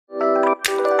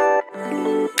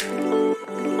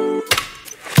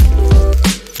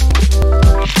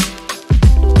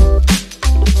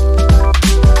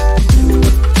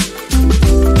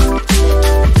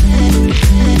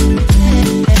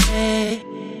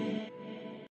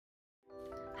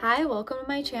Hi, welcome to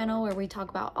my channel where we talk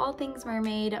about all things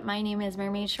mermaid. My name is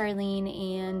Mermaid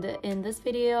Charlene, and in this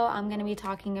video I'm going to be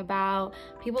talking about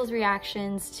people's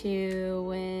reactions to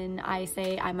when I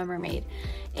say I'm a mermaid.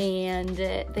 And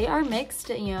they are mixed,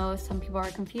 you know, some people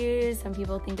are confused, some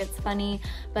people think it's funny,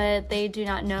 but they do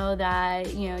not know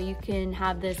that, you know, you can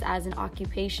have this as an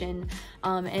occupation.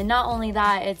 And not only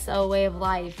that, it's a way of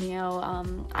life, you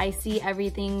know. I see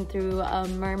everything through a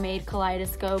mermaid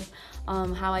kaleidoscope,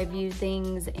 how I view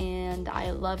things, and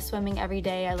I love swimming every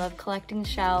day. I love collecting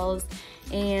shells,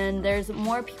 and there's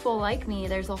more people like me.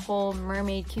 There's a whole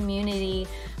mermaid community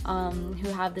who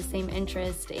have the same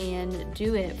interest and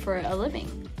do it for a living.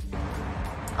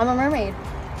 I'm a mermaid.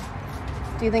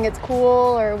 Do you think it's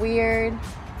cool or weird?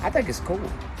 I think it's cool.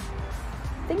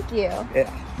 Thank you.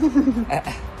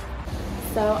 Yeah.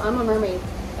 So I'm a mermaid.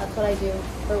 That's what I do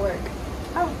for work.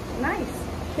 Oh, nice.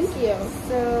 Thank you.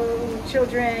 So,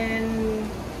 children...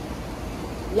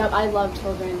 Yep, I love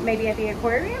children. Maybe at the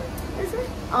aquarium, is it?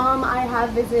 I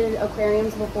have visited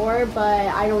aquariums before, but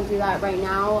I don't do that right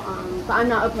now. But I'm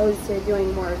not opposed to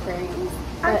doing more aquariums.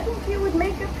 I think you would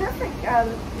make a perfect,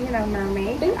 you know,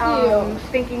 mermaid. Thank you.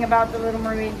 Thinking about the Little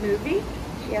Mermaid movie,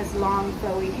 she has long,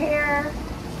 flowy hair,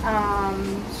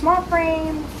 small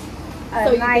frame,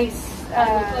 So nice...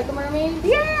 I look like a mermaid?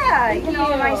 Yeah, Thank you know,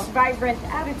 you. a nice, vibrant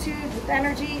attitude with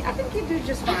energy. I think you do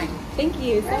just fine. Thank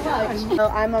you so much. So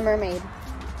I'm a mermaid.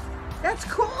 That's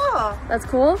cool. That's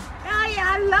cool?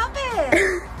 I love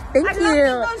it. Thank I'd you.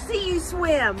 love to go see you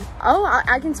swim. Oh,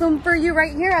 I can swim for you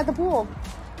right here at the pool.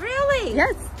 Really?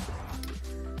 Yes.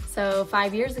 So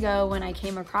 5 years ago, when I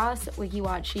came across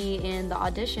WikiWatchy and the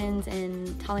auditions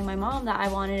and telling my mom that I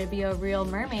wanted to be a real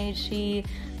mermaid, she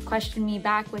questioned me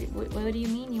back, what do you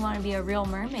mean you want to be a real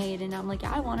mermaid? And I'm like,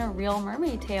 yeah, I want a real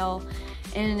mermaid tail.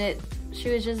 And she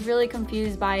was just really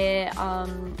confused by it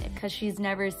because she's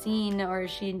never seen, or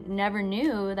she never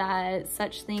knew that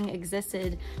such thing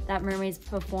existed, that mermaids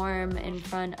perform in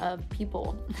front of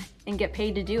people and get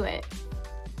paid to do it.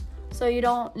 So you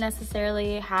don't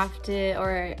necessarily have to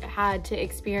or had to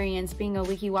experience being a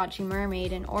WikiWatchy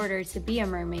mermaid in order to be a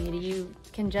mermaid. You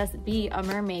can just be a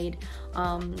mermaid.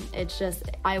 It's just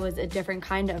I was a different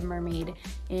kind of mermaid,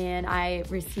 and I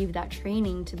received that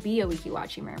training to be a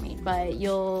WikiWatchy mermaid. But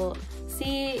you'll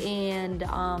see and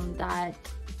that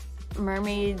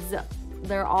mermaids,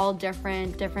 they're all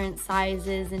different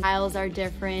sizes, and styles are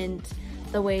different.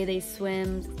 The way they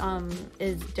swim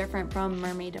is different from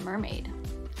mermaid to mermaid.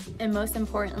 And most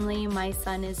importantly, my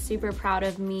son is super proud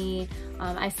of me.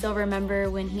 I still remember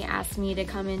when he asked me to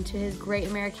come into his Great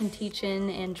American Teach-In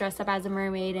and dress up as a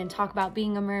mermaid and talk about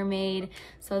being a mermaid.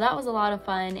 So that was a lot of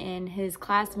fun, and his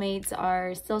classmates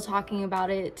are still talking about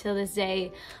it till this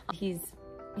day. He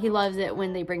loves it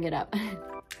when they bring it up.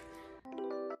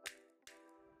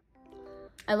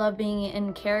 I love being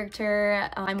in character.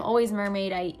 I'm always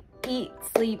mermaid. I eat,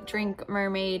 sleep, drink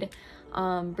mermaid,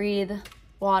 breathe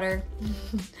water.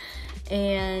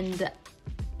 And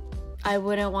I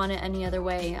wouldn't want it any other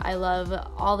way. I love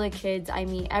all the kids I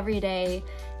meet every day,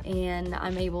 and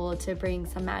I'm able to bring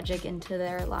some magic into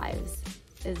their lives.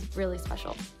 It's really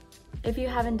special. If you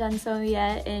haven't done so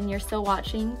yet and you're still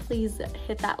watching, please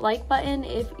hit that like button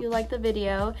if you like the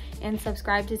video, and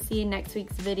subscribe to see next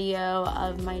week's video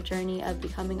of my journey of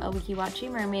becoming a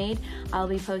WikiWatchy mermaid. I'll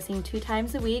be posting 2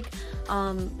 times a week.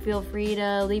 Feel free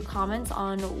to leave comments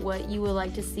on what you would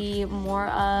like to see more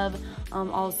of.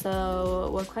 Also,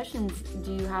 what questions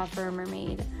do you have for a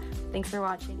mermaid? Thanks for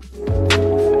watching.